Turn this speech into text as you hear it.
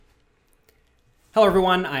Hello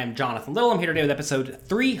everyone, I am Jonathan Little. I'm here today with episode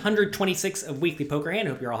 326 of Weekly Poker Hand.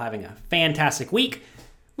 I hope you're all having a fantastic week.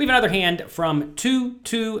 We have another hand from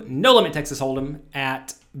 2-2 No Limit Texas Hold'em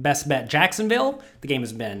at Best Bet Jacksonville. The game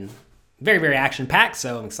has been very, very action-packed,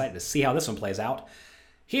 so I'm excited to see how this one plays out.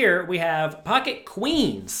 Here we have Pocket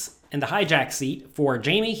Queens in the hijack seat for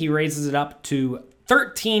Jamie. He raises it up to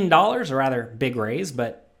 $13, or rather big raise,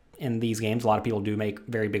 but in these games a lot of people do make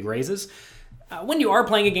very big raises. When you are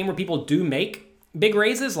playing a game where people do make big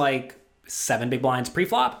raises, like 7 big blinds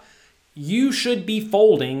pre-flop, you should be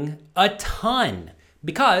folding a ton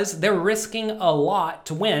because they're risking a lot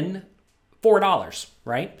to win $4,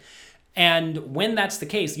 right? And when that's the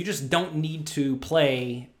case, you just don't need to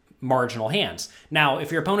play marginal hands. Now,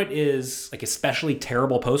 if your opponent is like especially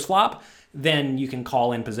terrible post-flop, then you can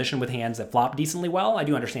call in position with hands that flop decently well. I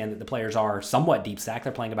do understand that the players are somewhat deep stacked.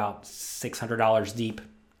 They're playing about $600 deep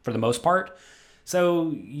for the most part.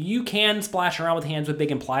 So you can splash around with hands with big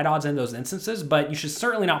implied odds in those instances, but you should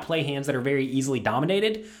certainly not play hands that are very easily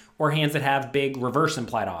dominated or hands that have big reverse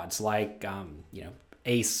implied odds like,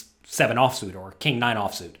 ace 7 offsuit or king 9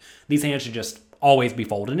 offsuit. These hands should just always be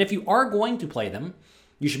folded. And if you are going to play them,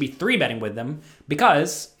 you should be 3-betting with them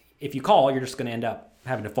because if you call, you're just going to end up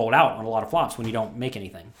having to fold out on a lot of flops when you don't make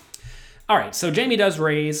anything. All right, so Jamie does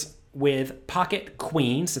raise with Pocket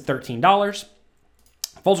Queens at $13.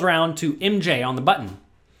 Folds around to MJ on the button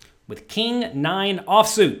with King 9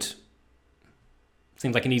 offsuit.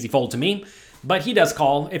 Seems like an easy fold to me, but he does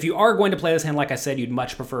call. If you are going to play this hand, like I said, you'd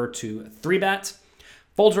much prefer to 3-bet.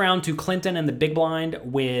 Folds around to Clinton in the big blind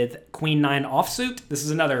with Queen 9 offsuit. This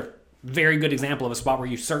is another very good example of a spot where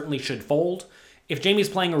you certainly should fold. If Jamie's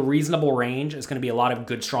playing a reasonable range, it's going to be a lot of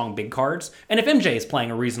good, strong, big cards. And if MJ is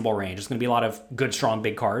playing a reasonable range, it's going to be a lot of good, strong,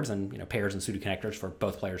 big cards and pairs and suited connectors for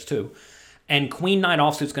both players too. And Queen 9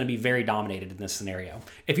 offsuit is going to be very dominated in this scenario.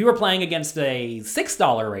 If you were playing against a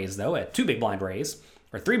 $6 raise, though, a 2 big blind raise,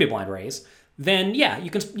 or 3 big blind raise, then yeah, you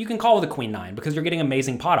can call with a Queen 9 because you're getting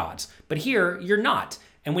amazing pot odds. But here, you're not.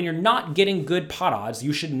 And when you're not getting good pot odds,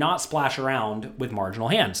 you should not splash around with marginal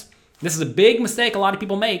hands. This is a big mistake a lot of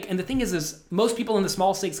people make. And the thing is most people in the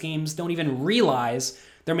small stakes games don't even realize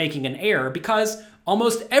they're making an error because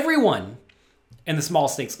almost everyone in the small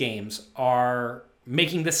stakes games are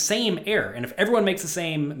making the same error. And if everyone makes the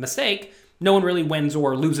same mistake, no one really wins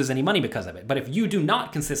or loses any money because of it. But if you do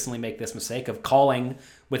not consistently make this mistake of calling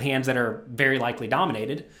with hands that are very likely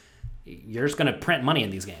dominated, you're just going to print money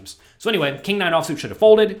in these games. So anyway, King 9 offsuit should have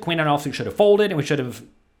folded, Queen 9 offsuit should have folded, and we should have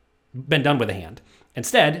been done with the hand.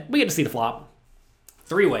 Instead, we get to see the flop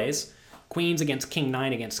 3 ways. Queens against King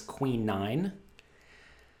 9 against Queen 9.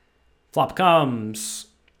 Flop comes.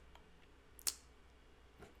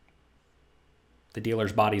 The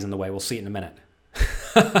dealer's body's in the way. We'll see it in a minute.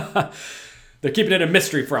 They're keeping it a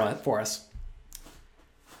mystery for us.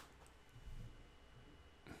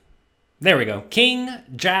 There we go. King,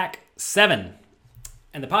 Jack, 7.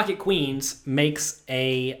 And the Pocket Queens makes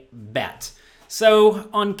a bet. So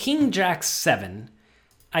on King, Jack, 7,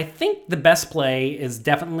 I think the best play is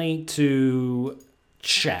definitely to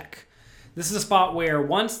check. This is a spot where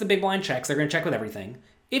once the big blind checks, they're going to check with everything.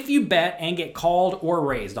 If you bet and get called or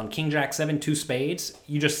raised on King, Jack, 7, 2 spades,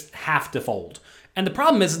 you just have to fold. And the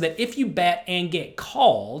problem is that if you bet and get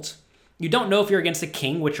called, you don't know if you're against a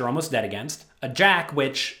king, which you're almost dead against, a jack,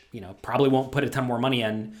 which probably won't put a ton more money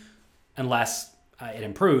in unless it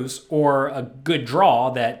improves, or a good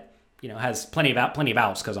draw that has plenty of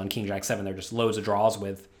outs because on King, Jack, 7 there are just loads of draws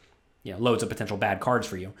with loads of potential bad cards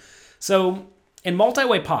for you. So in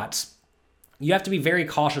multi-way pots, you have to be very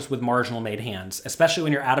cautious with marginal made hands, especially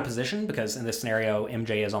when you're out of position, because in this scenario,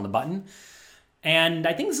 MJ is on the button. And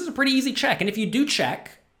I think this is a pretty easy check. And if you do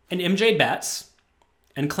check and MJ bets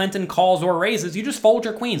and Clinton calls or raises, you just fold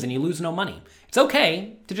your queens and you lose no money. It's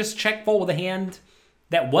okay to just check fold with a hand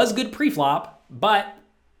that was good pre-flop, but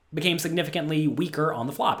became significantly weaker on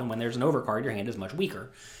the flop. And when there's an overcard, your hand is much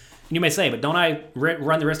weaker. And you may say, but don't I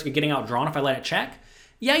run the risk of getting outdrawn if I let it check?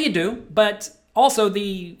 Yeah, you do, but also,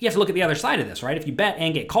 you have to look at the other side of this, right? If you bet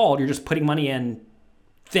and get called, you're just putting money in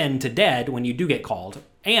thin to dead when you do get called.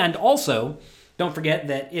 And also, don't forget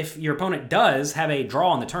that if your opponent does have a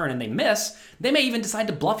draw on the turn and they miss, they may even decide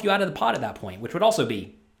to bluff you out of the pot at that point, which would also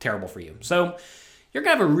be terrible for you. So you're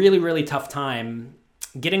going to have a really, really tough time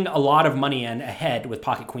getting a lot of money in ahead with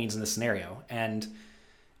Pocket Queens in this scenario. And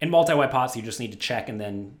in multi-way pots, you just need to check and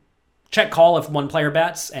then check call if one player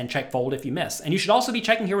bets and check fold if you miss. And you should also be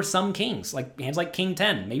checking here with some kings, like hands like King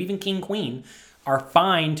 10, maybe even King Queen are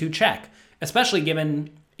fine to check, especially given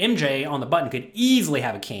MJ on the button could easily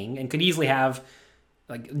have a king and could easily have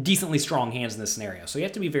like decently strong hands in this scenario. So you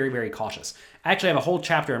have to be very, very cautious. I actually have a whole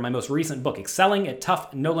chapter in my most recent book, Excelling at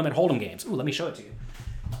Tough No-Limit Hold'em Games. Ooh, let me show it to you.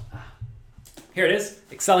 Here it is,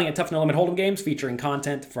 Excelling at Tough No-Limit Hold'em Games, featuring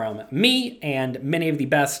content from me and many of the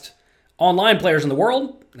best online players in the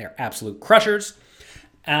world. They're absolute crushers.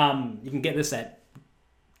 You can get this at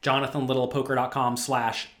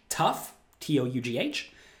jonathanlittlepoker.com/tough, Tough.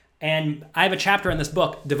 And I have a chapter in this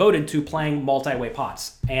book devoted to playing multi-way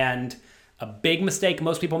pots. And a big mistake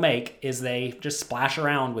most people make is they just splash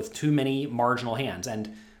around with too many marginal hands.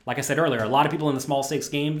 And like I said earlier, a lot of people in the small stakes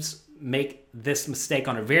games make this mistake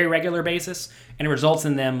on a very regular basis, and it results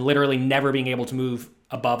in them literally never being able to move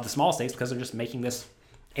above the small stakes because they're just making this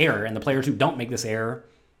error, and the players who don't make this error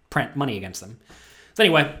print money against them. So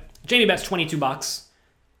anyway, Jamie bets $22,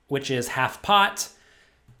 which is half pot.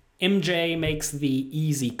 MJ makes the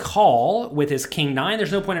easy call with his king nine.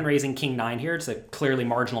 There's no point in raising king nine here. It's a clearly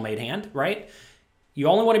marginal made hand, right? You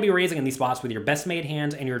only want to be raising in these spots with your best made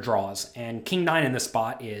hands and your draws. And king nine in this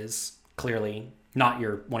spot is clearly not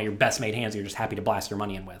one of your best made hands you're just happy to blast your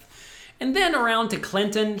money in with. And then around to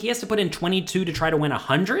Clinton, he has to put in 22 to try to win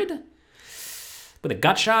 100 with a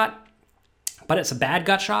gut shot, but it's a bad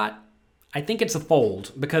gut shot. I think it's a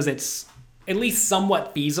fold because it's at least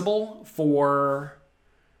somewhat feasible for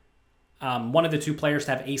one of the two players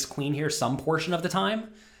to have ace queen here some portion of the time.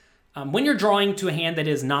 When you're drawing to a hand that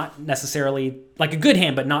is not necessarily like a good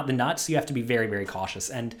hand, but not the nuts, you have to be very, very cautious.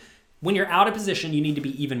 And when you're out of position, you need to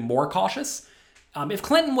be even more cautious. If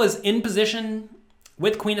Clinton was in position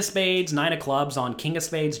with queen of spades, nine of clubs on king of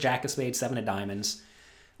spades, jack of spades, seven of diamonds,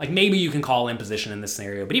 like maybe you can call in position in this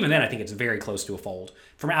scenario. But even then, I think it's very close to a fold.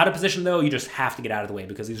 From out of position, though, you just have to get out of the way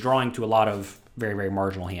because he's drawing to a lot of very, very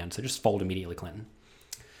marginal hands. So just fold immediately, Clinton.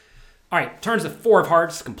 All right, turns to four of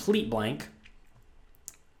hearts, complete blank.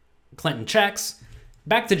 Clinton checks.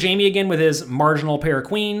 Back to Jamie again with his marginal pair of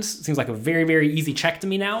queens. Seems like a very, very easy check to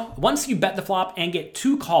me now. Once you bet the flop and get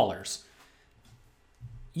two callers,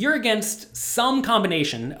 you're against some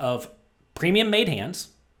combination of premium made hands,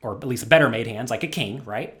 or at least better made hands, like a king,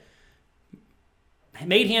 right?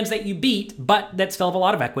 Made hands that you beat, but that still have a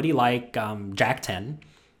lot of equity, like Jack 10,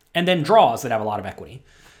 and then draws that have a lot of equity.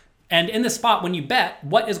 And in this spot, when you bet,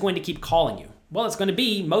 what is going to keep calling you? Well, it's going to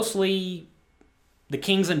be mostly the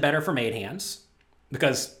kings and better for made hands,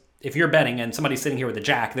 because if you're betting and somebody's sitting here with a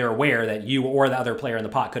jack, they're aware that you or the other player in the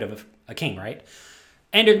pot could have a king, right?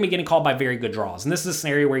 And you're going to be getting called by very good draws. And this is a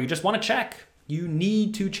scenario where you just want to check. You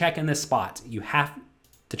need to check in this spot. You have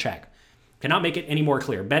to check. Cannot make it any more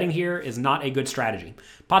clear. Betting here is not a good strategy.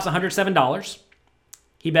 Pot's $107.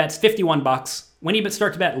 He bets $51. When he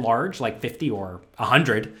starts to bet large, like 50 or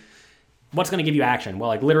 100, what's going to give you action? Well,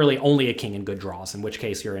 like literally only a king and good draws, in which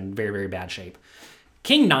case you're in very, very bad shape.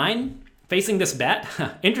 King 9, facing this bet,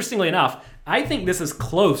 interestingly enough, I think this is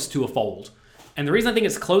close to a fold. And the reason I think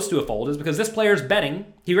it's close to a fold is because this player's betting.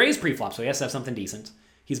 He raised pre-flop, so he has to have something decent.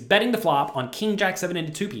 He's betting the flop on king jack 7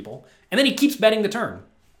 into two people, and then he keeps betting the turn.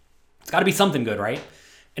 It's got to be something good, right?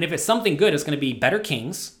 And if it's something good, it's going to be better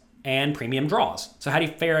kings and premium draws. So how do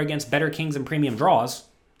you fare against better kings and premium draws?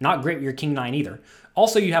 Not great with your king 9 either.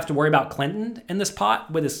 Also, you have to worry about Clinton in this pot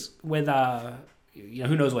who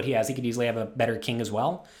knows what he has. He could easily have a better king as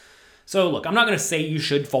well. So look, I'm not going to say you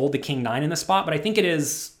should fold the king 9 in this spot, but I think it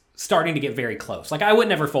is starting to get very close. Like I would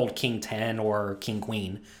never fold king 10 or king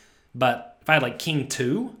queen, but if I had like king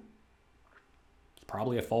 2, it's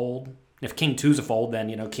probably a fold. If king 2 is a fold,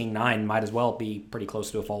 then king 9 might as well be pretty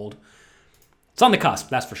close to a fold. It's on the cusp,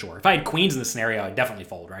 that's for sure. If I had queens in this scenario, I'd definitely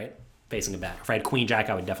fold, right? Facing a bet. If I had queen jack,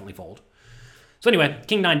 I would definitely fold. So anyway,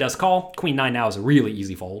 king 9 does call. Queen 9 now is a really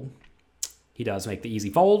easy fold. He does make the easy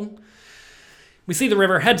fold. We see the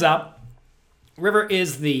river heads up. River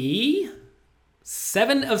is the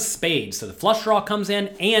 7 of spades. So the flush draw comes in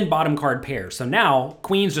and bottom card pairs. So now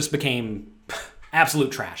queens just became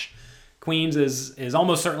absolute trash. Queens is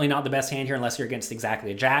almost certainly not the best hand here unless you're against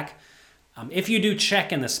exactly a jack. If you do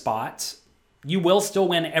check in the spot, you will still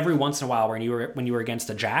win every once in a while when you were against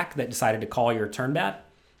a jack that decided to call your turn bet,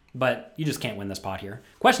 but you just can't win this pot here.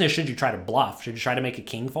 Question is, should you try to bluff? Should you try to make a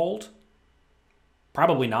king fold?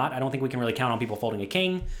 Probably not. I don't think we can really count on people folding a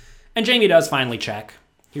king. And Jamie does finally check.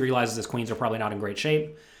 He realizes his queens are probably not in great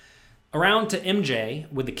shape. Around to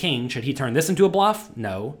MJ with the king. Should he turn this into a bluff?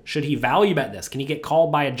 No. Should he value bet this? Can he get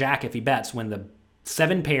called by a jack if he bets when the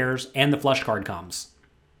 7 pairs and the flush card comes?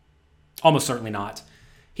 Almost certainly not.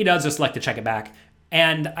 He does just like to check it back.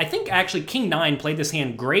 And I think actually king 9 played this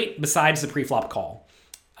hand great besides the pre-flop call.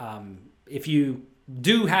 If you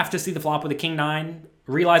do have to see the flop with a king 9,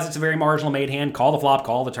 realize it's a very marginal made hand, call the flop,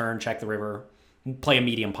 call the turn, check the river, play a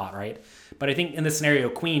medium pot, right? But I think in this scenario,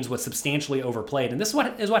 queens was substantially overplayed. And this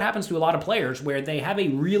is what happens to a lot of players where they have a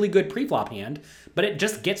really good pre-flop hand, but it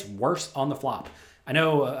just gets worse on the flop. I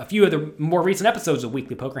know a few of the more recent episodes of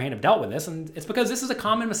Weekly Poker Hand have dealt with this, and it's because this is a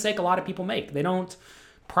common mistake a lot of people make. They don't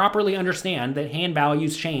properly understand that hand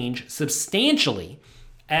values change substantially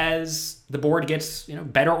as the board gets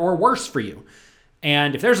better or worse for you.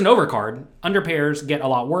 And if there's an overcard, underpairs get a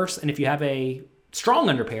lot worse. And if you have a strong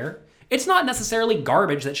underpair, it's not necessarily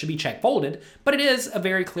garbage that should be check folded, but it is a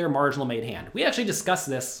very clear marginal made hand. We actually discussed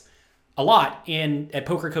this a lot at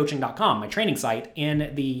pokercoaching.com, my training site,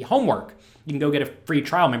 in the homework. You can go get a free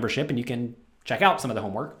trial membership and you can check out some of the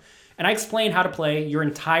homework. And I explain how to play your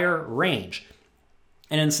entire range.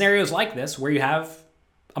 And in scenarios like this, where you have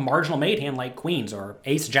a marginal made hand like queens or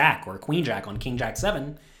ace jack or queen jack on king jack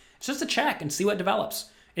 7, it's just a check and see what develops.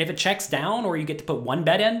 And if it checks down or you get to put one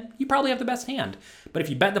bet in, you probably have the best hand. But if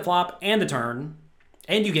you bet the flop and the turn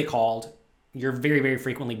and you get called, you're very, very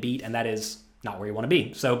frequently beat, and that is not where you want to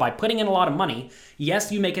be. So by putting in a lot of money,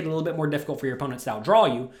 yes, you make it a little bit more difficult for your opponents to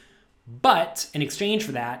outdraw you, but in exchange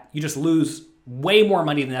for that, you just lose way more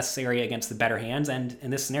money than necessary against the better hands. And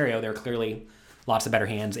in this scenario, there are clearly lots of better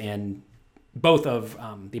hands in both of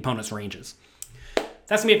the opponent's ranges.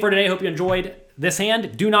 That's going to be it for today. Hope you enjoyed this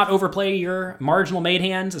hand. Do not overplay your marginal made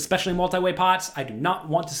hands, especially multi-way pots. I do not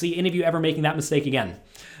want to see any of you ever making that mistake again.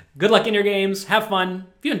 Good luck in your games. Have fun.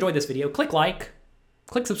 If you enjoyed this video, click like,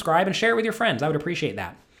 click subscribe, and share it with your friends. I would appreciate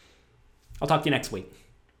that. I'll talk to you next week.